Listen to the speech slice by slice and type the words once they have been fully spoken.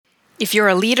If you're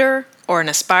a leader or an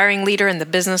aspiring leader in the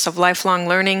business of lifelong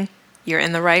learning, you're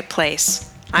in the right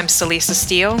place. I'm Celisa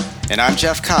Steele. And I'm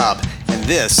Jeff Cobb, and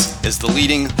this is the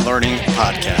Leading Learning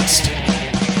Podcast.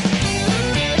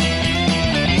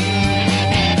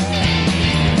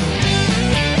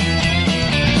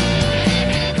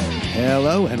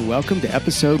 Hello, and welcome to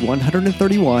episode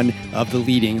 131 of the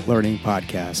Leading Learning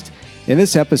Podcast. In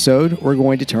this episode, we're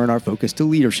going to turn our focus to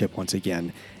leadership once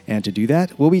again. And to do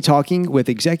that, we'll be talking with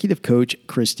executive coach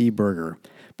Christy Berger.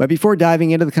 But before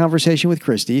diving into the conversation with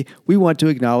Christy, we want to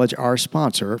acknowledge our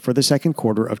sponsor for the second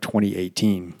quarter of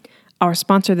 2018. Our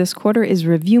sponsor this quarter is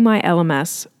Review My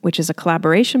LMS, which is a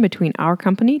collaboration between our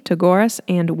company, Tagoras,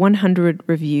 and 100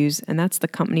 Reviews, and that's the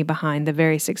company behind the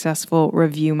very successful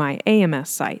Review My AMS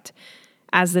site.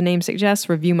 As the name suggests,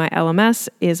 Review My LMS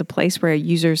is a place where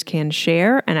users can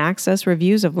share and access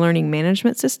reviews of learning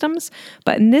management systems,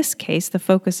 but in this case, the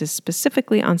focus is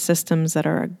specifically on systems that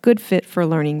are a good fit for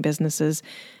learning businesses,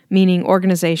 meaning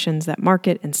organizations that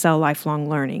market and sell lifelong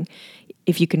learning.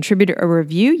 If you contribute a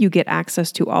review, you get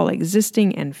access to all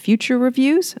existing and future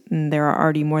reviews, and there are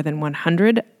already more than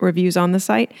 100 reviews on the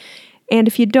site. And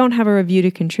if you don't have a review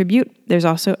to contribute, there's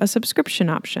also a subscription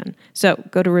option. So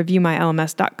go to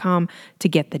reviewmylms.com to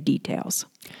get the details.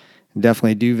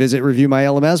 Definitely do visit Review My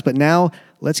LMS, but now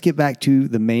let's get back to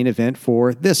the main event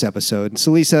for this episode. And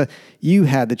Celisa, you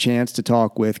had the chance to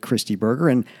talk with Christy Berger,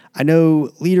 and I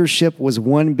know leadership was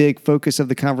one big focus of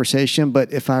the conversation,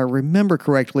 but if I remember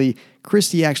correctly,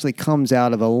 Christy actually comes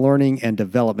out of a learning and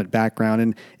development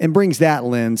background and brings that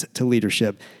lens to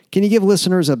leadership. Can you give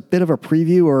listeners a bit of a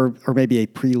preview or maybe a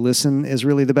pre-listen is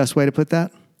really the best way to put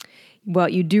that? Well,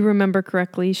 you do remember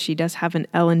correctly. She does have an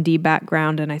L&D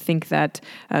background, and I think that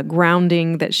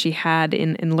grounding that she had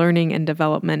in learning and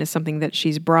development is something that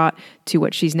she's brought to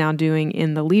what she's now doing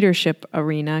in the leadership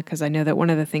arena, because I know that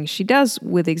one of the things she does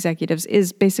with executives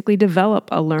is basically develop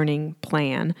a learning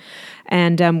plan.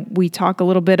 And we talk a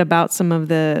little bit about some of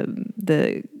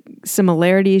the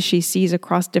similarities she sees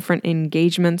across different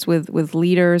engagements with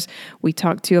leaders. We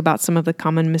talk too about some of the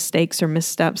common mistakes or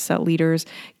missteps that leaders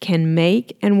can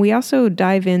make. And we also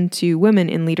dive into women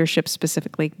in leadership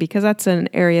specifically, because that's an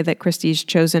area that Christy's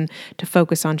chosen to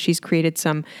focus on. She's created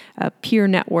some peer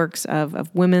networks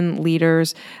of women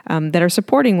leaders that are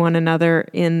supporting one another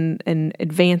in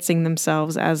advancing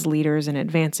themselves as leaders and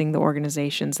advancing the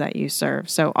organizations that you serve.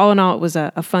 So all in all, it was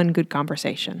a fun, good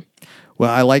conversation. Well,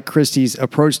 I like Christy's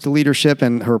approach to leadership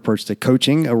and her approach to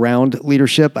coaching around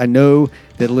leadership. I know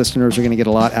that listeners are going to get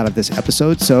a lot out of this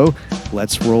episode, so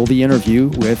let's roll the interview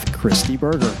with Christy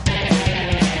Berger.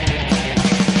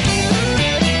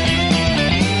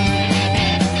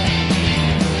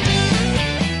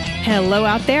 Hello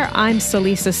out there, I'm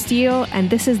Celisa Steele, and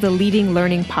this is the Leading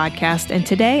Learning Podcast, and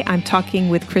today I'm talking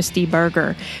with Christy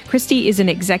Berger. Christy is an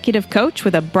executive coach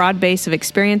with a broad base of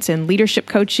experience in leadership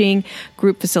coaching,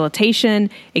 group facilitation,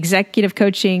 executive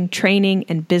coaching, training,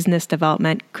 and business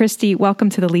development. Christy, welcome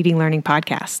to the Leading Learning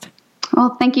Podcast.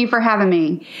 Well, thank you for having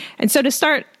me. And so to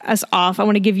start us off, I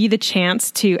want to give you the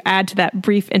chance to add to that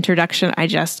brief introduction I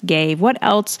just gave. What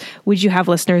else would you have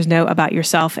listeners know about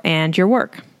yourself and your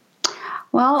work?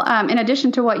 Well, in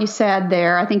addition to what you said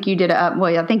there, I think you did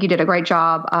a great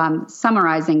job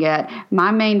summarizing it.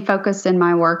 My main focus in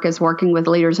my work is working with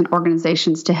leaders and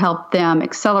organizations to help them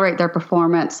accelerate their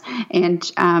performance and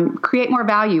create more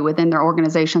value within their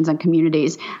organizations and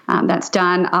communities. That's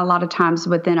done a lot of times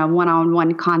within a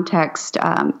one-on-one context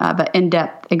of an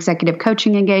in-depth executive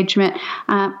coaching engagement.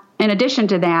 In addition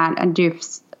to that, I do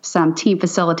some team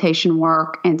facilitation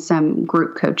work and some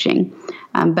group coaching.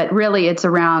 But really, it's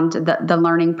around the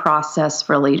learning process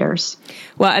for leaders.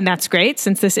 Well, and that's great,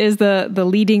 since this is the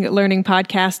Leading Learning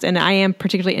Podcast, and I am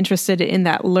particularly interested in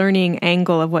that learning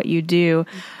angle of what you do.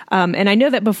 And I know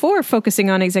that before focusing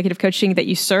on executive coaching, that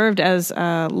you served as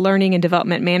a learning and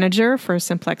development manager for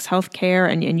Simplex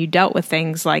Healthcare, and you dealt with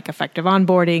things like effective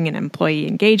onboarding and employee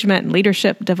engagement and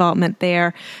leadership development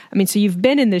there. I mean, so you've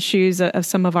been in the shoes of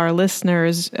some of our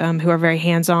listeners who are very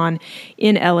hands-on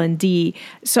in L&D.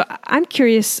 So I'm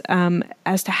curious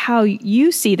as to how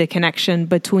you see the connection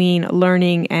between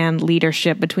learning and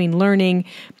leadership, between learning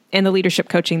and the leadership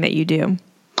coaching that you do.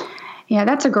 Yeah,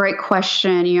 that's a great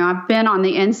question. I've been on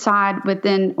the inside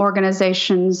within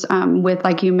organizations with,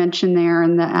 like you mentioned there,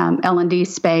 in the L&D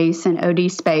space and OD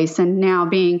space, and now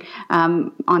being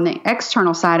on the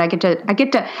external side, I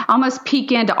get to almost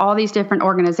peek into all these different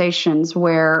organizations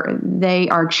where they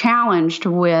are challenged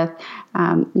with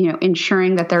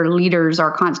ensuring that their leaders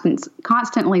are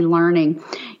constantly learning.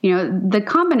 The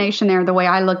combination there, the way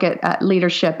I look at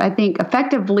leadership, I think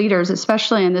effective leaders,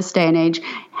 especially in this day and age,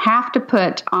 have to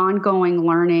put ongoing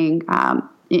learning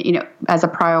as a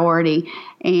priority.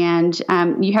 And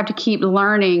you have to keep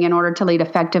learning in order to lead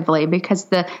effectively, because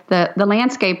the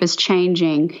landscape is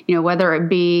changing, whether it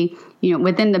be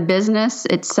within the business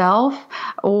itself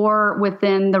or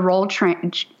within the role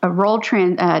transitions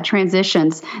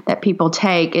that people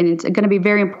take. And it's going to be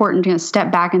very important to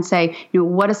step back and say,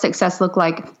 what does success look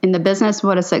like in the business?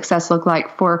 What does success look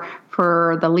like for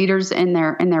the leaders in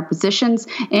their positions,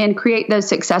 and create those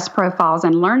success profiles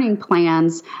and learning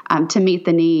plans to meet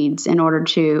the needs in order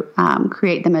to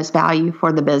create the most value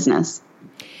for the business.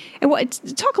 And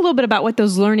talk a little bit about what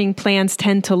those learning plans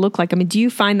tend to look like. I mean, do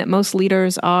you find that most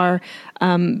leaders are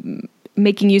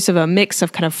making use of a mix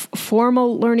of kind of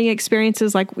formal learning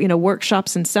experiences like,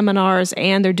 workshops and seminars,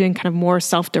 and they're doing kind of more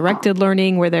self-directed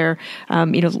learning where they're,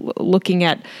 looking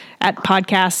at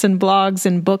podcasts and blogs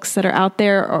and books that are out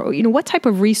there? Or, what type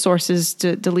of resources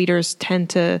do leaders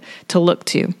tend to look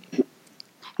to?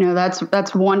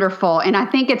 That's wonderful. And I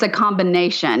think it's a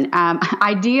combination.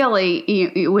 Ideally,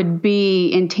 it would be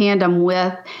in tandem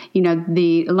with,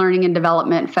 the learning and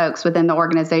development folks within the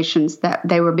organizations, that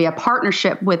they would be a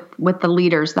partnership with the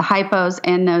leaders, the hypos,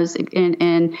 and those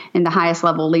in the highest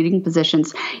level leading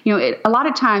positions. A lot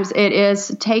of times it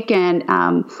is taken,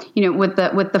 with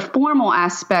the formal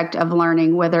aspect of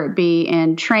learning, whether it be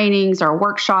in trainings or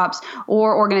workshops,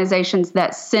 or organizations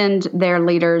that send their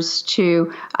leaders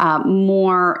to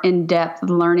more in-depth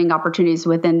learning opportunities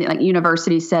within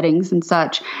university settings and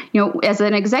such. As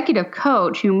an executive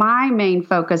coach, my main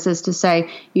focus is to say,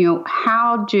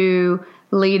 how do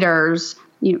leaders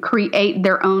create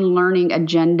their own learning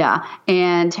agenda,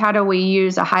 and how do we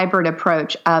use a hybrid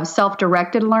approach of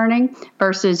self-directed learning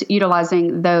versus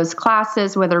utilizing those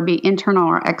classes, whether it be internal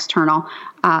or external,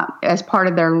 as part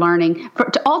of their learning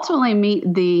to ultimately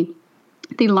meet the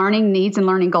learning needs and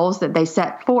learning goals that they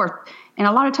set forth. And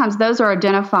a lot of times those are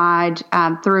identified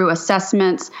through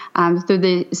assessments, through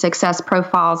the success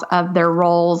profiles of their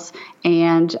roles.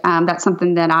 And that's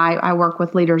something that I work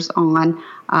with leaders on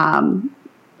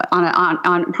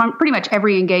pretty much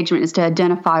every engagement, is to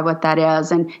identify what that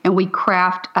is. And we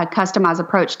craft a customized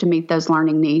approach to meet those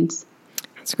learning needs.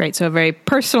 That's great. So a very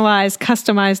personalized,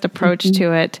 customized approach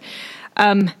to it.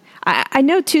 I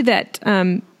know, too, that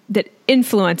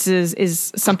influence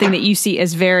is something that you see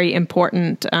as very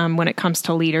important when it comes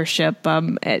to leadership.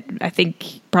 I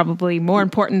think probably more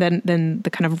important than the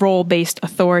kind of role-based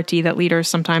authority that leaders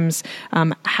sometimes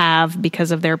have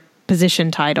because of their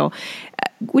position title.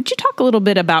 Would you talk a little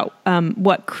bit about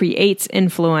what creates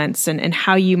influence and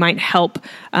how you might help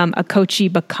a coachee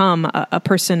become a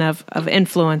person of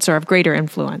influence or of greater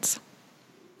influence?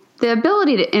 The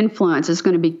ability to influence is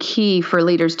going to be key for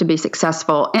leaders to be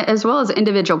successful, as well as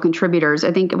individual contributors.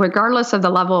 I think regardless of the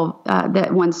level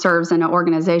that one serves in an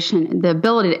organization, the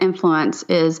ability to influence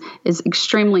is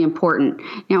extremely important.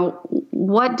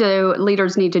 What do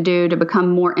leaders need to do to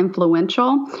become more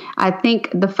influential? I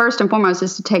think the first and foremost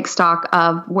is to take stock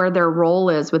of where their role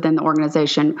is within the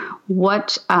organization.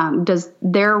 What does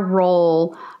their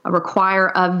role require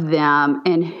of them,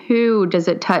 and who does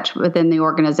it touch within the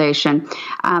organization?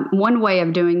 One way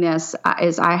of doing this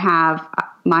is I have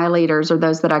my leaders, or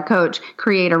those that I coach,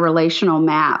 create a relational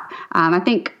map. I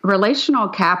think relational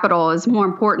capital is more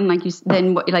important,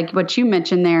 than what you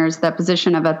mentioned. There is the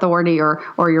position of authority or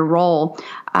your role.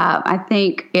 I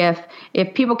think if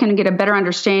people can get a better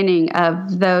understanding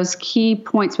of those key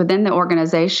points within the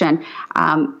organization,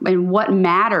 and what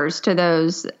matters to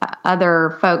those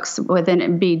other folks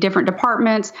within be different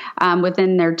departments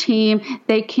within their team,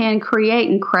 they can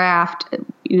create and craft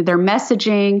their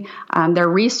messaging, their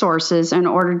resources in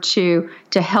order to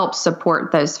help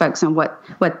support those folks and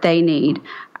what they need.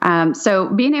 So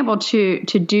being able to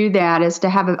do that is to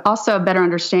have also a better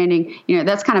understanding.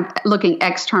 That's kind of looking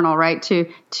external, right,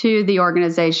 to the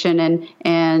organization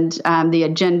and the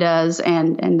agendas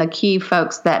and the key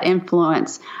folks that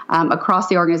influence across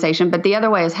the organization. But the other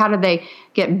way is, how do they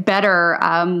get better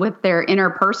with their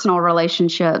interpersonal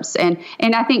relationships? And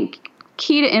I think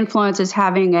key to influence is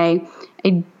having a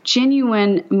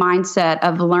genuine mindset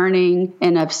of learning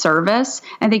and of service.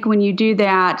 I think when you do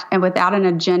that and without an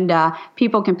agenda,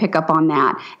 people can pick up on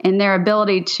that, and their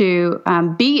ability to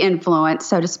be influenced,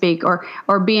 so to speak,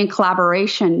 or be in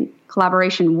collaboration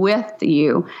with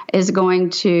you is going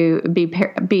to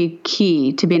be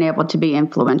key to being able to be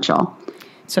influential.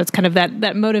 So it's kind of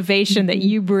that motivation that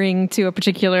you bring to a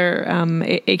particular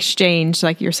exchange.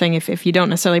 Like you're saying, if you don't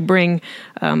necessarily bring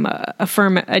a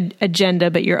firm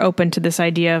agenda, but you're open to this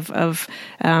idea of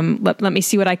let me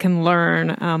see what I can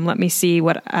learn. Let me see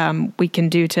what we can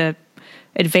do to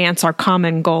advance our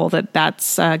common goal,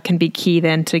 that's can be key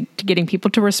then to getting people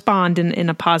to respond in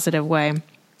a positive way.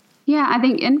 Yeah, I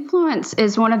think influence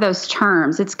is one of those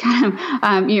terms. It's kind of,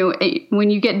 when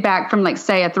you get back from, like,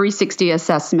 say, a 360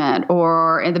 assessment,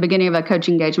 or at the beginning of a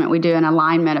coaching engagement, we do an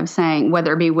alignment of saying,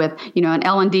 whether it be with, an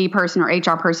L&D person or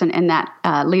HR person and that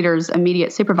leader's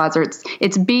immediate supervisor,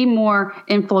 it's be more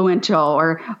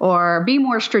influential or be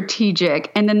more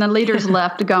strategic. And then the leader's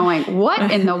left going,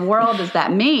 what in the world does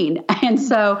that mean? And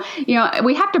so,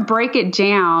 we have to break it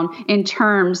down in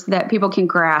terms that people can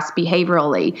grasp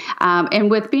behaviorally. And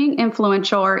with being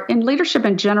influential, or in leadership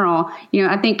in general,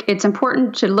 I think it's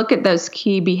important to look at those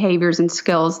key behaviors and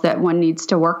skills that one needs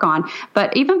to work on.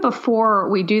 But even before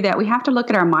we do that, we have to look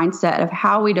at our mindset of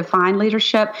how we define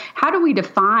leadership. How do we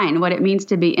define what it means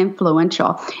to be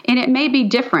influential? And it may be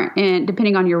different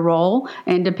depending on your role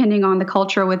and depending on the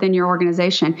culture within your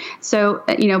organization. So,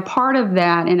 part of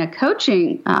that in a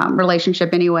coaching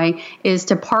relationship anyway is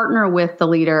to partner with the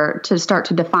leader to start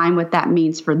to define what that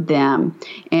means for them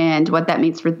and what that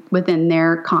means within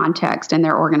their context and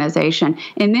their organization.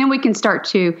 And then we can start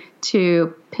to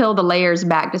peel the layers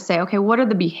back to say, okay, what are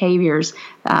the behaviors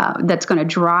that's going to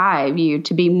drive you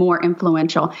to be more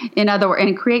influential? In other words,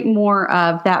 and create more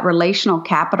of that relational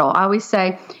capital. I always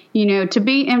say, to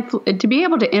be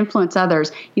able to influence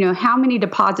others, how many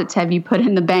deposits have you put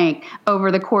in the bank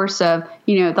over the course of,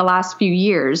 the last few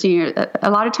years? A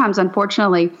lot of times,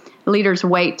 unfortunately, leaders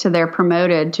wait till they're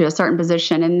promoted to a certain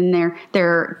position, and then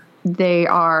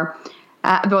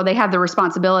they have the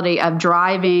responsibility of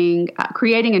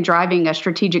creating and driving a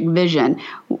strategic vision.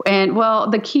 And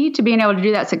the key to being able to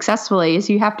do that successfully is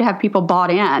you have to have people bought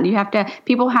in.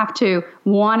 People have to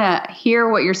want to hear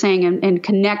what you're saying and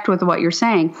connect with what you're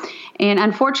saying. And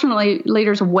unfortunately,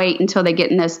 leaders wait until they get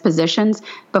in those positions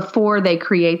before they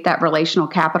create that relational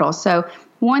capital. So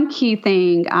one key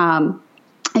thing,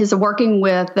 is working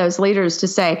with those leaders to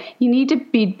say, you need to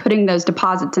be putting those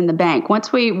deposits in the bank.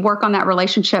 Once we work on that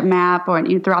relationship map or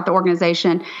throughout the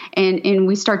organization and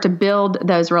we start to build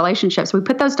those relationships, we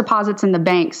put those deposits in the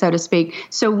bank, so to speak.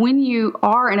 So when you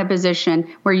are in a position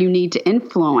where you need to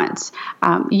influence,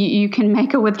 you can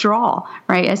make a withdrawal,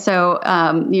 right? And so,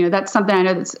 that's something I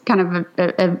know that's kind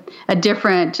of a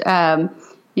different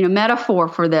metaphor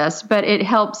for this, but it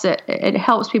helps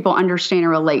people understand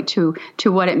and relate to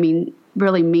what it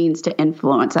really means to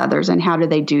influence others and how do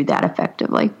they do that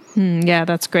effectively. Yeah,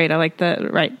 that's great. I like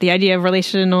the idea of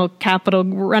relational capital,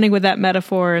 running with that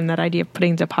metaphor and that idea of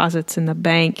putting deposits in the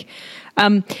bank.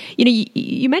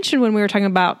 You mentioned when we were talking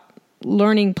about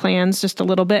learning plans just a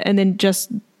little bit, and then just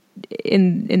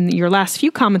in your last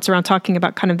few comments around talking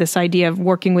about kind of this idea of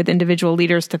working with individual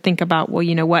leaders to think about,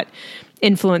 what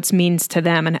influence means to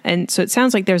them. And so it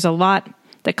sounds like there's a lot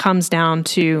that comes down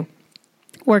to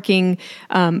working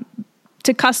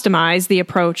to customize the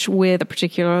approach with a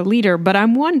particular leader. But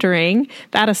I'm wondering,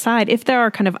 that aside, if there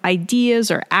are kind of ideas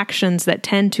or actions that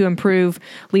tend to improve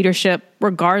leadership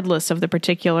regardless of the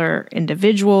particular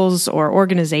individuals or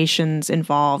organizations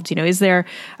involved. Is there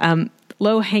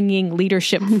low-hanging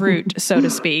leadership fruit, so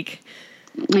to speak?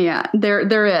 Yeah,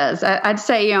 there is. I'd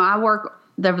say, I work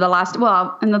in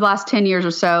the last 10 years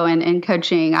or so in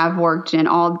coaching, I've worked in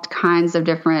all kinds of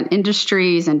different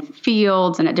industries and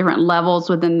fields and at different levels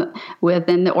within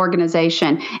the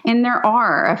organization. And there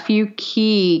are a few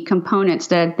key components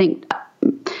that I think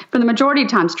for the majority of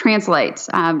times translates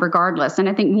regardless. And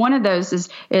I think one of those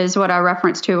is what I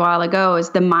referenced to a while ago,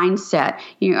 is the mindset.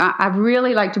 I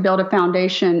really like to build a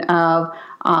foundation of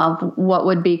what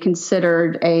would be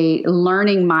considered a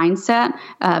learning mindset,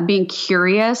 being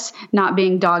curious, not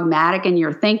being dogmatic in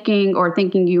your thinking or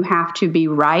thinking you have to be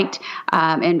right,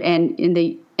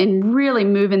 and really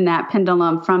moving that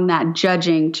pendulum from that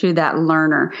judging to that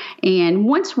learner. And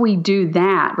once we do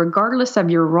that, regardless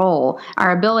of your role,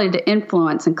 our ability to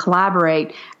influence and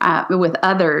collaborate with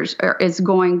others is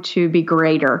going to be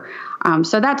greater.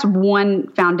 So that's one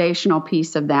foundational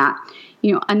piece of that.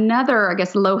 Another, I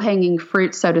guess, low-hanging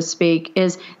fruit, so to speak,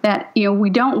 is that, we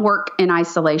don't work in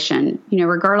isolation.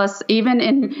 Regardless, even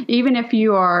if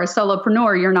you are a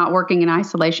solopreneur, you're not working in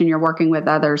isolation, you're working with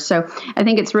others. So I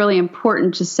think it's really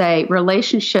important to say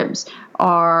relationships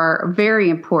are very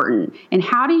important. And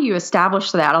how do you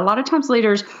establish that? A lot of times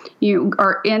leaders,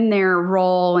 are in their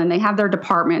role and they have their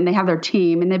department and they have their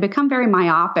team, and they become very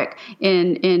myopic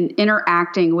in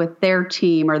interacting with their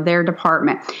team or their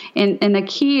department. And the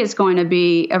key is going to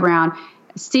be around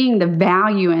seeing the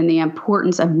value and the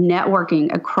importance of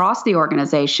networking across the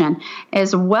organization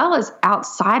as well as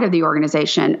outside of the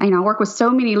organization. I work with so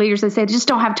many leaders that say, just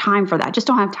don't have time for that. Just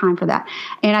don't have time for that.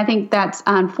 And I think that's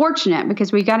unfortunate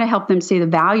because we got to help them see the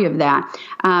value of that.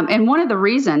 And one of the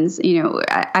reasons,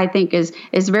 I think is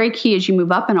very key as you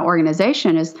move up in an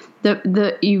organization is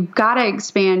you've got to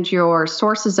expand your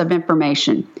sources of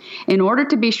information in order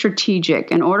to be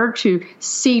strategic, in order to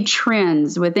see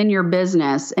trends within your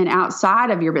business and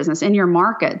outside of your business in your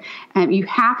market. And you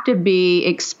have to be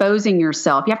exposing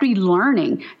yourself. You have to be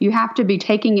learning. You have to be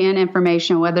taking in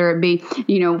information, whether it be,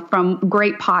 from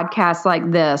great podcasts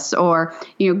like this or,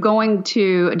 going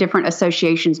to different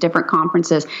associations, different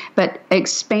conferences, but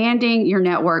expanding your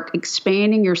network,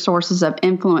 expanding your sources of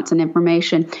influence and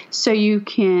information so you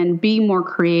can be more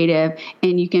creative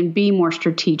and you can be more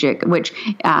strategic, which,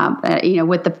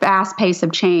 with the fast pace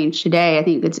of change today, I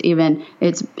think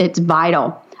it's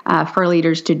vital for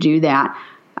leaders to do that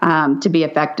to be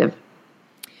effective.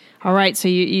 All right. So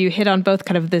you hit on both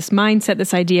kind of this mindset,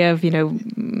 this idea of,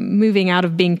 moving out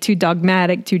of being too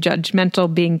dogmatic, too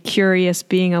judgmental, being curious,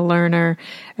 being a learner,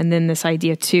 and then this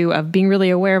idea too of being really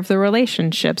aware of the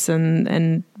relationships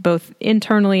and both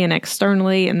internally and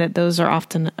externally, and that those are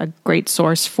often a great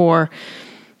source for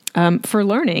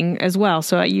learning as well.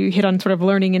 So you hit on sort of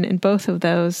learning in both of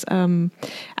those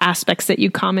aspects that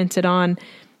you commented on.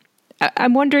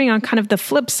 I'm wondering on kind of the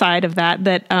flip side of that,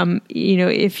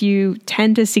 if you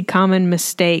tend to see common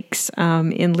mistakes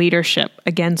in leadership,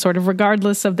 again, sort of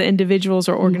regardless of the individuals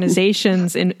or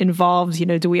organizations involved,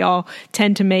 do we all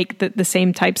tend to make the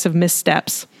same types of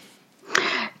missteps?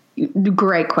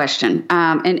 Great question.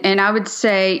 And I would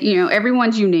say,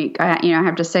 everyone's unique. I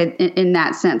have to say in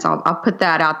that sense, I'll put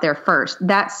that out there first.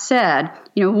 That said,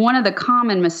 one of the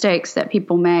common mistakes that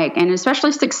people make, and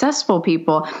especially successful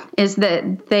people, is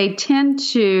that they tend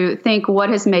to think what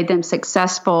has made them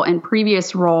successful in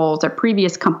previous roles or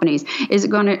previous companies is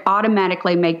going to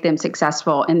automatically make them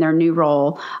successful in their new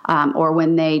role or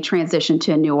when they transition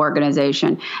to a new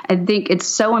organization. I think it's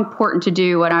so important to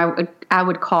do what I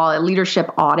would call a leadership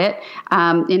audit,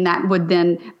 and that would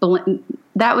then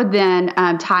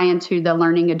tie into the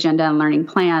learning agenda and learning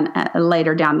plan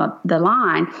later down the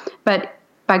line. But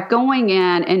by going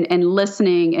in and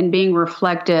listening and being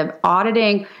reflective,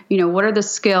 auditing, what are the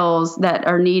skills that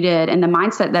are needed and the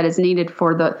mindset that is needed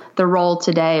for the role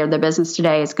today or the business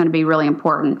today is going to be really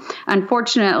important.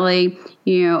 Unfortunately,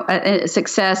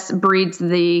 success breeds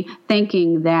the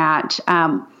thinking that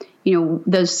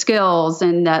those skills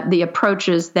and the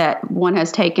approaches that one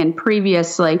has taken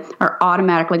previously are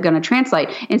automatically going to translate.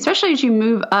 And especially as you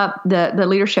move up the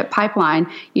leadership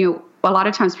pipeline, a lot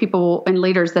of times people and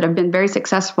leaders that have been very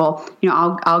successful,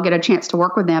 I'll get a chance to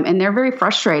work with them and they're very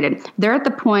frustrated. They're at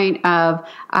the point of,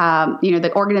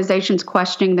 the organization's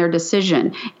questioning their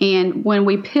decision. And when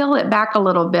we peel it back a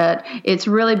little bit, it's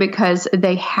really because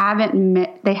they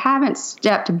haven't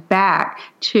stepped back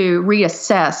to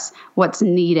reassess what's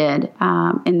needed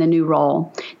in the new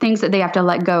role, things that they have to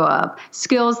let go of,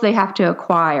 skills they have to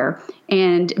acquire,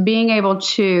 and being able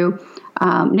to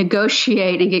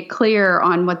negotiate and get clear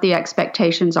on what the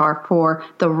expectations are for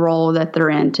the role that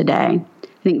they're in today.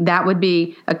 I think that would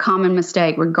be a common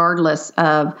mistake regardless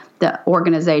of the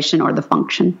organization or the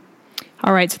function.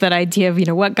 All right. So that idea of,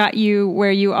 what got you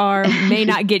where you are may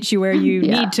not get you where you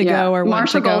need to go or want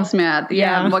to go. Marshall Goldsmith.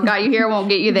 Yeah. What got you here won't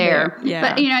get you there.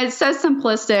 Yeah. But, it's so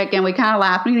simplistic and we kind of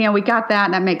laugh, we got that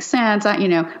and that makes sense,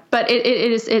 but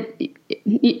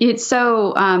it's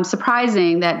so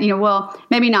surprising that,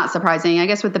 maybe not surprising, I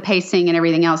guess with the pacing and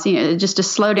everything else, just to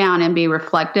slow down and be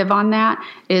reflective on that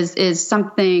is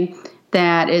something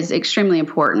that is extremely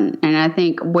important. And I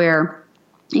think where,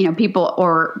 people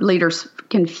or leaders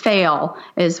can fail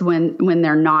is when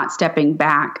they're not stepping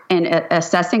back and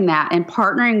assessing that and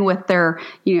partnering with their,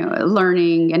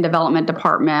 learning and development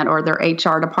department or their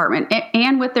HR department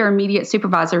and with their immediate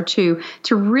supervisor to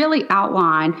really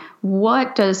outline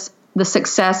what does the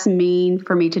success mean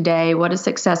for me today? What does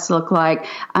success look like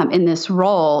in this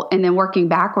role? And then working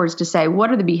backwards to say,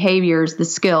 what are the behaviors, the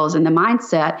skills, and the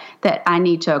mindset that I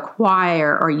need to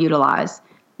acquire or utilize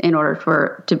in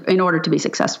order to be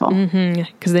successful?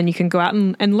 Because then you can go out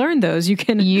and learn those. You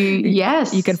can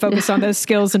focus on those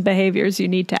skills and behaviors you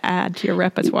need to add to your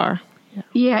repertoire.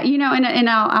 Yeah, and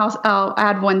I'll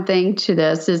add one thing to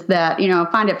this is that,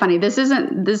 I find it funny. This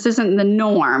isn't the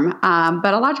norm,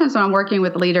 but a lot of times when I'm working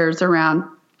with leaders around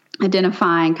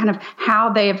identifying kind of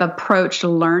how they've approached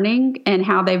learning and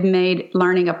how they've made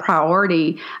learning a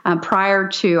priority prior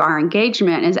to our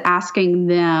engagement, is asking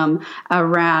them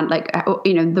around, like,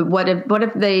 what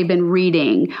have they been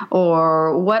reading,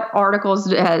 or what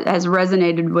articles has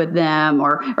resonated with them,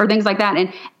 or things like that.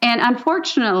 And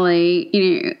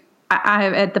unfortunately,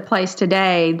 I'm at the place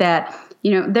today that,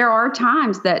 there are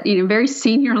times that, very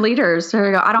senior leaders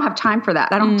go, I don't have time for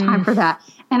that. I don't have time for that.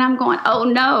 And I'm going, oh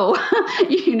no,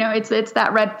 it's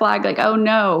that red flag, like, oh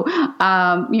no.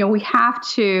 We have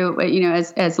to,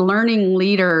 as learning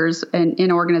leaders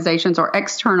in organizations, or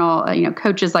external,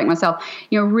 coaches like myself,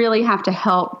 really have to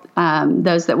help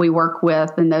those that we work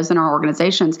with and those in our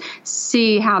organizations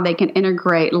see how they can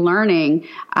integrate learning.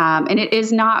 And it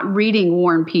is not reading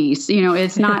War and Peace.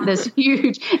 It's not this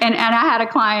huge. And I had a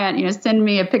client, send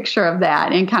me a picture of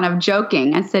that, and kind of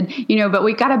joking. I said, but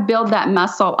we got to build that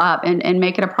muscle up and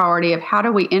make it a priority of how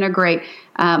do we integrate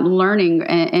learning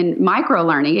and micro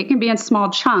learning. It can be in small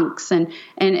chunks,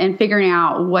 and figuring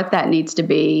out what that needs to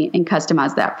be and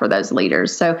customize that for those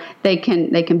leaders so they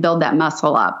can build that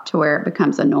muscle up to where it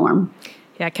becomes a norm.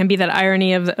 Yeah, it can be that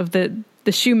irony of the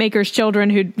shoemaker's children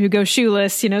who go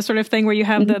shoeless, sort of thing, where you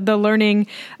have the learning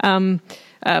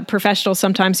professionals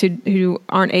sometimes who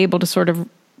aren't able to sort of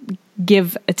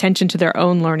give attention to their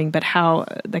own learning, but how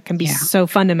that can be so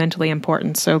fundamentally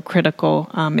important, so critical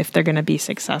if they're going to be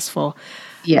successful.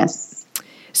 Yes.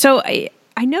 So I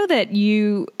know that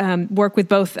you work with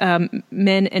both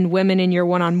men and women in your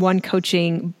one-on-one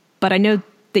coaching, but I know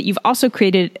that you've also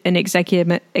created an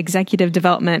executive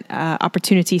development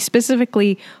opportunity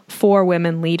specifically for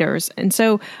women leaders. And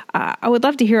so I would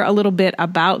love to hear a little bit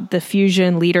about the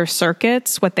Fusion Leader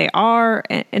Circuits, what they are,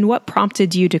 and what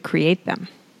prompted you to create them.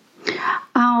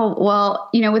 Oh, well,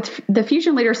 with the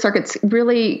Fusion Leader Circuits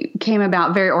really came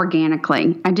about very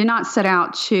organically. I did not set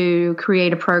out to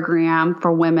create a program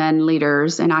for women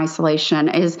leaders in isolation.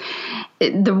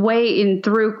 The way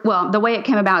it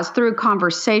came about is through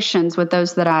conversations with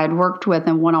those that I had worked with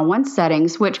in one-on-one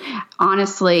settings, which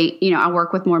honestly, I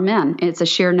work with more men. It's a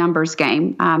sheer numbers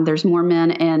game. There's more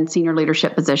men in senior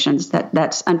leadership positions.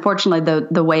 That's unfortunately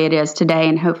the way it is today,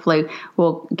 and hopefully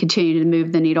we'll continue to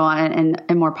move the needle in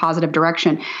a more positive direction.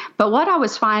 But what I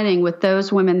was finding with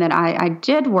those women that I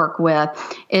did work with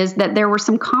is that there were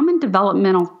some common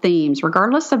developmental themes,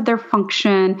 regardless of their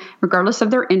function, regardless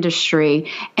of their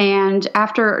industry. And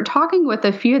after talking with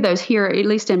a few of those here, at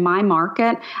least in my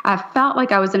market, I felt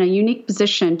like I was in a unique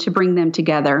position to bring them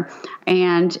together.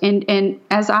 And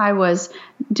as I was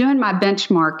doing my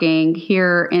benchmarking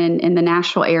here in the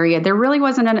Nashville area, there really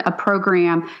wasn't a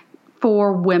program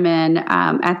for women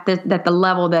at the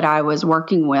level that I was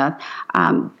working with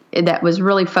that was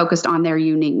really focused on their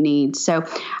unique needs. So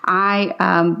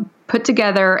I put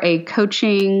together a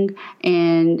coaching,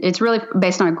 and it's really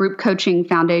based on a group coaching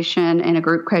foundation and a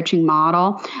group coaching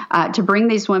model to bring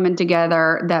these women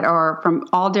together that are from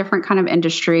all different kind of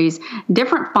industries,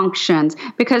 different functions,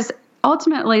 because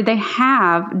ultimately they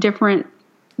have different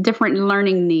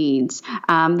learning needs.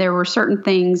 There were certain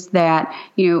things that,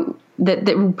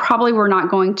 that probably were not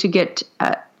going to get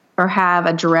or have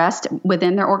addressed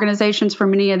within their organizations. For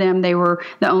many of them, they were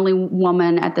the only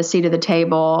woman at the seat of the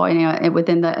table,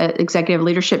 within the executive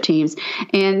leadership teams,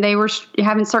 and they were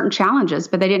having certain challenges,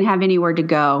 but they didn't have anywhere to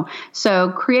go. So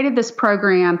created this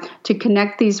program to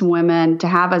connect these women, to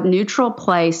have a neutral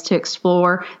place to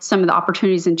explore some of the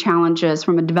opportunities and challenges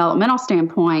from a developmental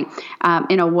standpoint,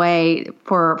 in a way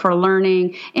for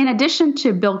learning, in addition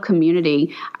to build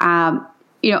community.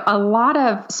 A lot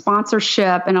of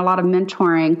sponsorship and a lot of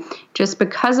mentoring, just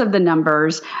because of the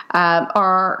numbers,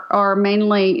 are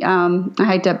mainly, I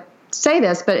hate to say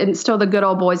this, but it's still the good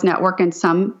old boys network in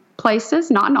some places,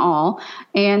 not in all.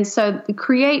 And so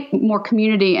create more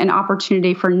community and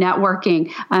opportunity for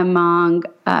networking among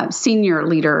senior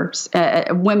leaders,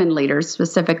 women leaders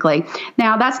specifically.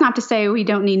 Now, that's not to say we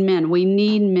don't need men. We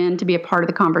need men to be a part of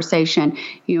the conversation.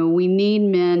 We need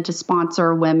men to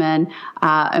sponsor women,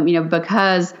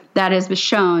 because that has been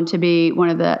shown to be one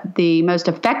of the most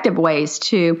effective ways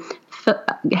to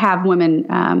have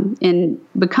women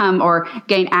become or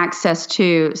gain access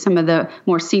to some of the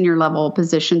more senior level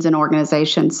positions in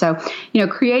organizations. So,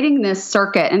 creating this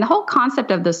circuit, and the whole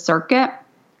concept of the circuit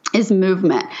is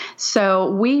movement.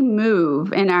 So we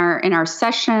move in our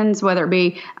sessions, whether it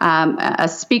be a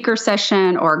speaker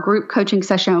session or a group coaching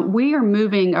session, we are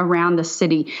moving around the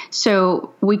city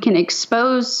so we can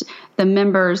expose the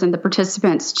members and the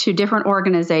participants to different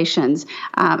organizations,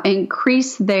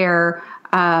 increase their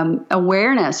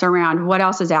awareness around what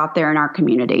else is out there in our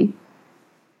community.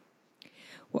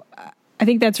 Well, I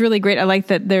think that's really great. I like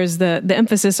that there's the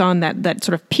emphasis on that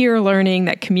sort of peer learning,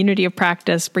 that community of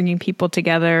practice, bringing people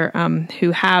together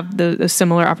who have the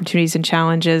similar opportunities and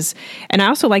challenges. And I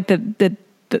also like the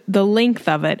length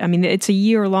of it. I mean, it's a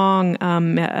year-long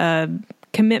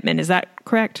commitment. Is that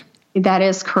correct? That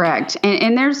is correct.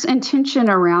 And there's intention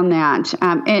around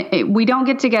that. We don't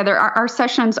get together. Our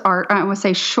sessions are, I would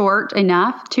say, short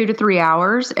enough, 2 to 3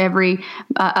 hours every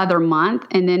other month.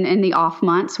 And then in the off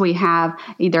months, we have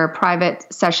either a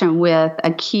private session with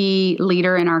a key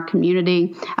leader in our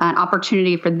community, an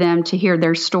opportunity for them to hear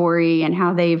their story and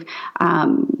how they've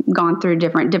gone through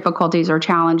different difficulties or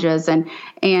challenges.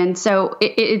 And so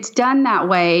it's done that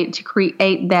way to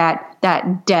create that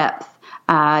depth.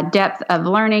 Depth of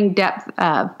learning, depth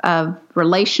of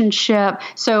relationship.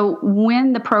 So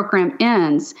when the program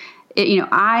ends,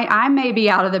 I may be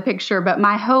out of the picture, but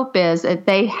my hope is that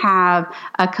they have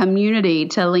a community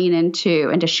to lean into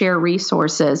and to share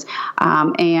resources,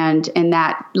 and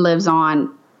that lives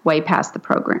on way past the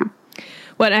program.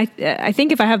 Well, I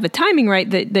think if I have the timing right,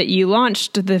 that you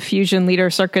launched the Fusion Leader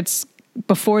Circuits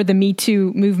before the Me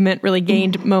Too movement really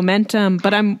gained momentum.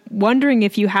 But I'm wondering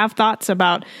if you have thoughts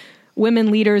about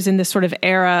women leaders in this sort of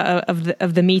era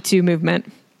of the Me Too movement.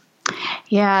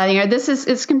 Yeah,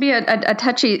 this can be a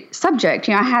touchy subject.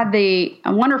 I had the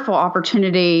wonderful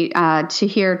opportunity to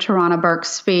hear Tarana Burke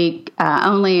speak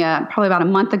only probably about a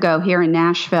month ago here in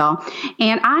Nashville,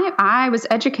 and I was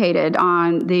educated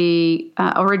on the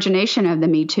origination of the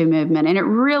Me Too movement, and it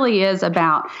really is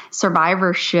about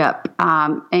survivorship,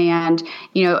 and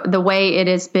the way it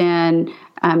has been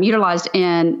utilized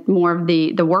in more of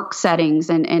the work settings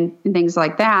and things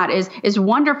like that is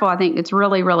wonderful. I think it's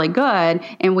really, really good.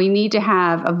 And we need to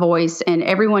have a voice, and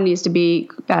everyone needs to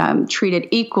be treated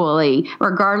equally,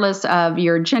 regardless of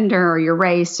your gender or your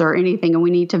race or anything. And we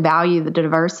need to value the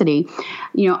diversity.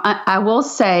 I will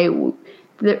say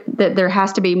that there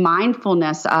has to be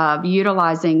mindfulness of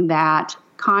utilizing that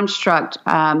construct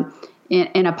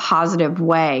in a positive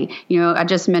way. I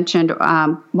just mentioned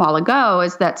a while ago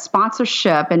is that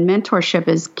sponsorship and mentorship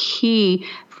is key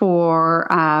for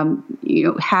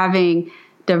having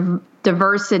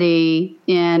diversity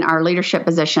in our leadership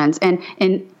positions,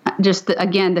 and just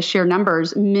again the sheer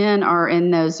numbers. Men are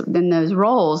in those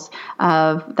roles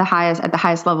of the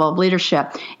highest level of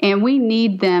leadership, and we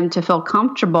need them to feel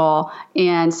comfortable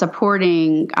in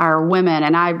supporting our women.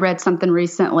 And I read something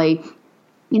recently,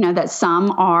 that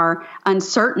some are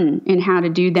uncertain in how to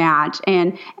do that.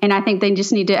 And I think they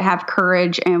just need to have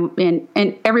courage and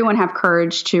everyone have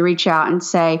courage to reach out and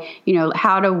say,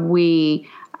 how do we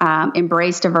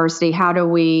embrace diversity? How do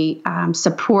we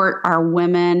support our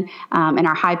women and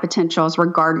our high potentials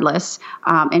regardless,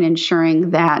 and ensuring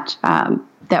that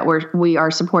we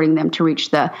are supporting them to reach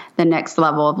the next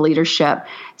level of leadership.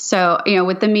 So,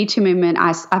 with the Me Too movement,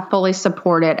 I fully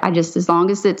support it. As long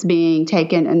as it's being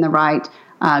taken in the right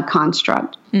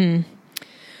construct. Mm.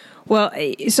 Well,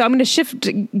 so I'm going to shift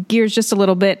gears just a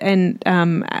little bit and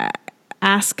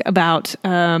ask about,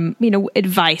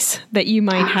 advice that you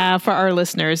might have for our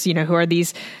listeners, who are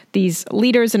these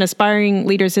leaders and aspiring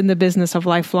leaders in the business of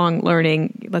lifelong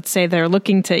learning. Let's say they're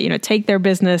looking to, take their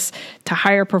business to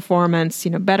higher performance,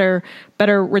 better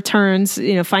returns,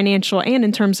 financial and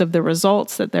in terms of the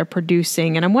results that they're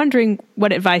producing. And I'm wondering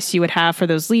what advice you would have for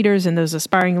those leaders and those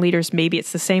aspiring leaders. Maybe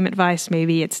it's the same advice,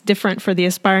 maybe it's different for the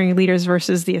aspiring leaders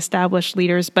versus the established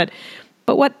leaders, but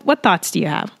what thoughts do you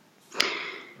have?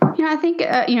 I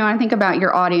think about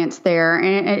your audience there,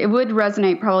 and it would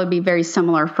resonate, probably be very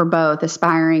similar for both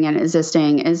aspiring and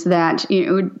existing, is that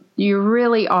you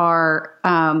really are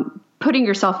putting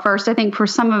yourself first. I think for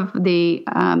some of the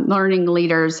learning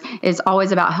leaders is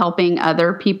always about helping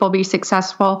other people be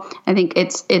successful. I think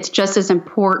it's just as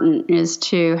important as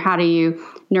to how do you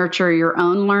nurture your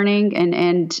own learning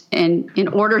and in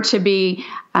order to be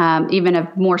even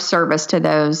of more service to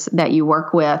those that you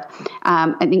work with.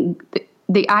 I think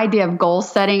the idea of goal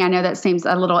setting, I know that seems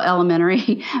a little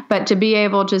elementary, but to be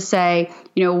able to say,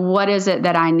 what is it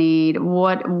that I need?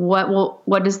 What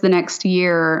does the next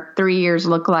year, 3 years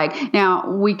look like? Now,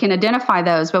 we can identify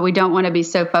those, but we don't want to be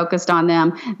so focused on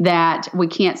them that we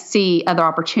can't see other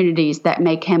opportunities that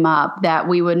may come up that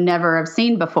we would never have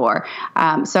seen before.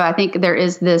 So I think there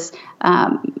is this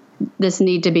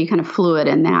need to be kind of fluid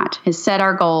in that, is set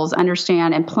our goals,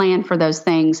 understand and plan for those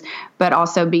things, but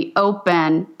also be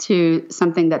open to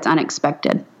something that's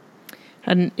unexpected.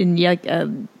 And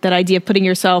that idea of putting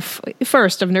yourself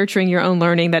first, of nurturing your own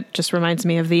learning, that just reminds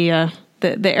me of the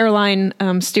airline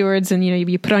stewards, and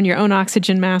you put on your own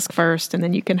oxygen mask first, and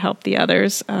then you can help the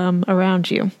others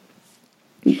around you.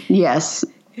 Yes.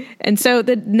 And so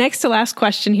the next to last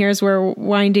question here as we're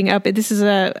winding up, this is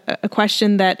a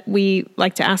question that we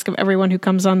like to ask of everyone who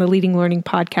comes on the Leading Learning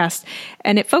podcast,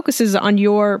 and it focuses on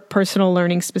your personal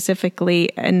learning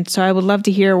specifically. And so I would love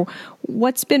to hear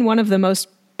what's been one of the most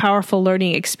powerful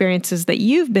learning experiences that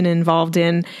you've been involved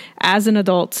in as an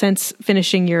adult since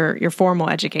finishing your formal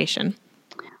education.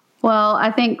 Well,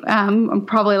 I think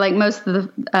probably like most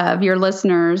of your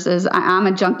listeners is I'm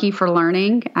a junkie for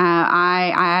learning.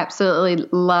 I absolutely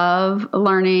love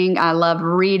learning. I love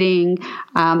reading.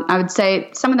 I would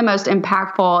say some of the most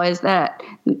impactful is that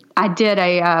I did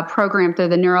a program through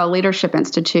the Neuro Leadership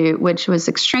Institute, which was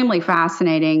extremely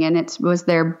fascinating, and it was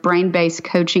their brain-based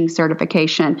coaching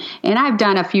certification. And I've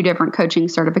done a few different coaching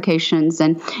certifications,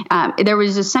 and there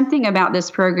was just something about this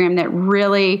program that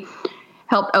really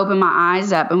helped open my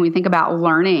eyes up when we think about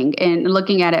learning and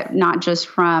looking at it not just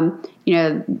from,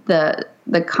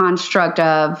 the construct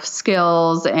of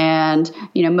skills and,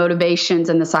 motivations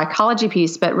and the psychology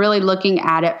piece, but really looking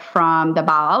at it from the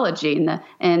biology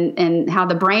and how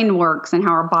the brain works and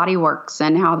how our body works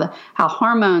and how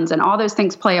hormones and all those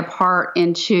things play a part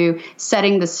into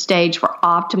setting the stage for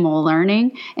optimal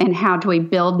learning, and how do we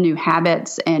build new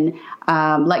habits and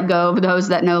let go of those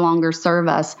that no longer serve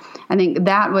us. I think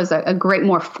that was a great,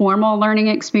 more formal learning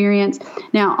experience.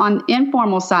 Now, on the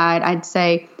informal side, I'd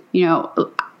say,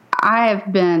 I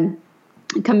have been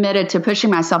committed to pushing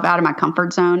myself out of my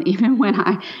comfort zone, even when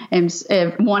I am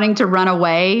wanting to run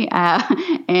away.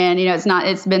 And,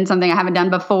 it's been something I haven't done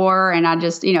before. And I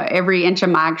just, every inch of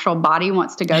my actual body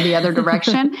wants to go the other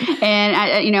direction.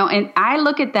 And, I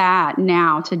look at that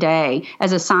now today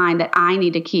as a sign that I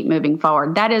need to keep moving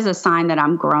forward. That is a sign that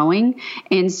I'm growing.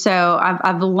 And so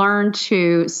I've learned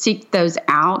to seek those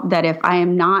out, that if I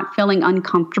am not feeling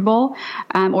uncomfortable,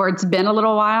 or it's been a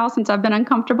little while since I've been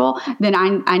uncomfortable, then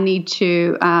I need to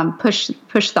push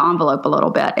the envelope a little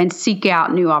bit and seek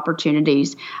out new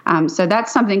opportunities. So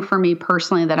that's something for me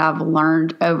personally that I've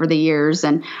learned over the years,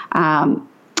 and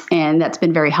that's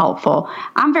been very helpful.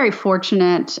 I'm very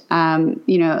fortunate,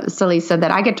 Celisa,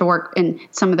 that I get to work in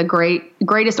some of the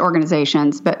greatest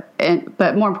organizations, but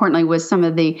more importantly, with some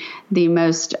of the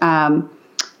most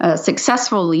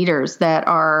successful leaders that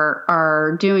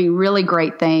are doing really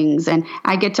great things, and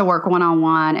I get to work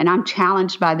one-on-one, and I'm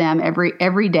challenged by them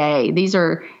every day. These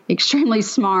are extremely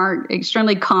smart,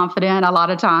 extremely confident, a lot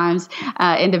of times,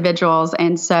 individuals,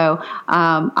 and so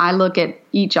I look at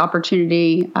each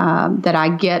opportunity that I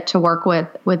get to work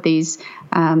with these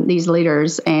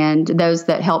leaders and those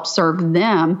that help serve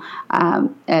them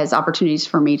as opportunities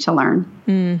for me to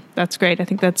learn. That's great. I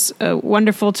think that's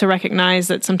wonderful to recognize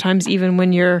that sometimes even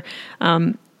when you're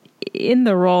in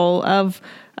the role of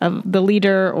the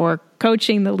leader or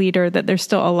coaching the leader, that there's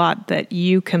still a lot that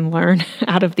you can learn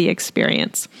out of the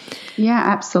experience. Yeah,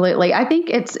 absolutely. I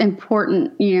think it's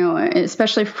important,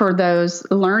 especially for those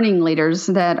learning leaders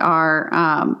that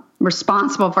are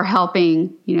responsible for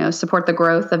helping, support the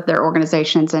growth of their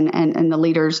organizations and the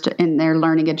leaders in their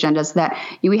learning agendas, that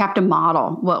we have to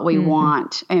model what we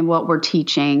want and what we're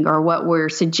teaching or what we're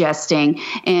suggesting.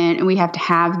 And we have to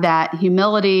have that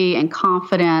humility and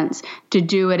confidence to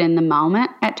do it in the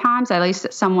moment at times. At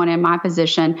least someone in my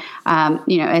position,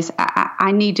 as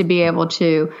I need to be able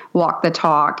to walk the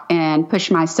talk and push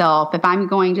myself. If I'm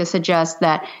going to suggest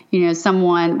that,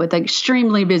 someone with an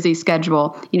extremely busy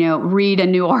schedule, read a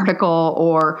new article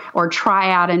or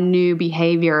try out a new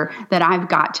behavior, that I've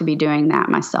got to be doing that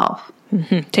myself.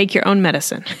 Take your own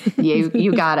medicine.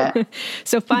 You got it.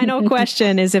 So final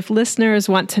question is, if listeners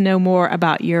want to know more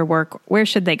about your work, where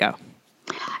should they go?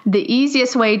 The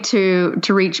easiest way to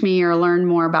reach me or learn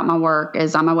more about my work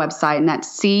is on my website, and that's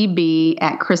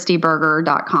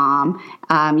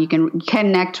cb@christyberger.com. You can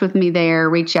connect with me there,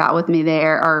 reach out to me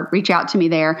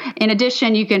there. In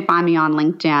addition, you can find me on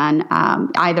LinkedIn,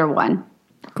 either one.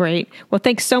 Great. Well,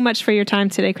 thanks so much for your time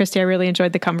today, Christy. I really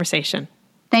enjoyed the conversation.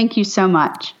 Thank you so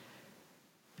much.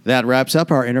 That wraps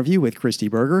up our interview with Christy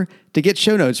Berger. To get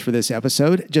show notes for this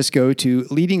episode, just go to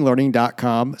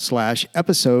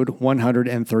leadinglearning.com/episode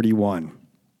 131.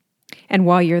 And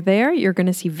while you're there, you're going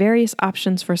to see various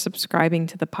options for subscribing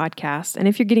to the podcast. And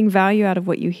if you're getting value out of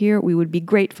what you hear, we would be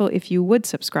grateful if you would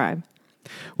subscribe.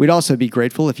 We'd also be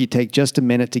grateful if you take just a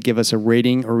minute to give us a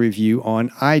rating or review on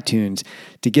iTunes.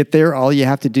 To get there, all you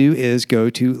have to do is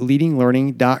go to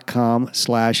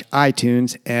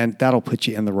leadinglearning.com/iTunes, and that'll put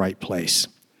you in the right place.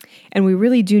 And we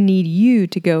really do need you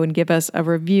to go and give us a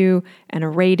review and a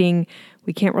rating.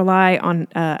 We can't rely on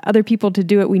other people to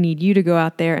do it. We need you to go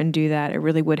out there and do that. It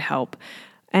really would help.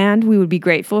 And we would be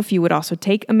grateful if you would also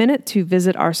take a minute to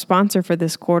visit our sponsor for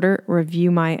this quarter,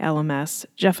 Review My LMS.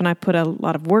 Jeff and I put a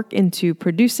lot of work into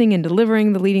producing and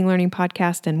delivering the Leading Learning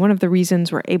podcast, and one of the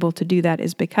reasons we're able to do that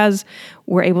is because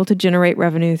we're able to generate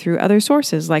revenue through other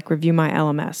sources like Review My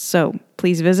LMS. So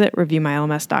please visit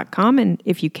reviewmylms.com, and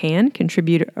if you can,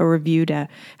 contribute a review to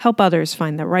help others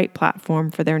find the right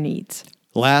platform for their needs.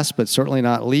 Last but certainly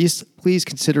not least, please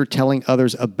consider telling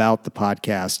others about the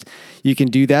podcast. You can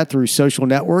do that through social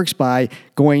networks by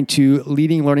going to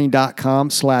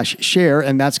leadinglearning.com/share,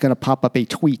 and that's going to pop up a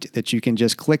tweet that you can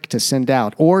just click to send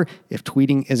out. Or if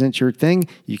tweeting isn't your thing,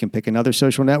 you can pick another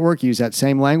social network, use that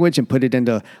same language, and put it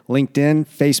into LinkedIn,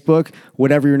 Facebook,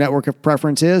 whatever your network of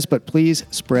preference is, but please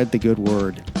spread the good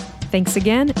word. Thanks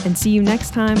again, and see you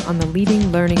next time on the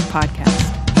Leading Learning Podcast.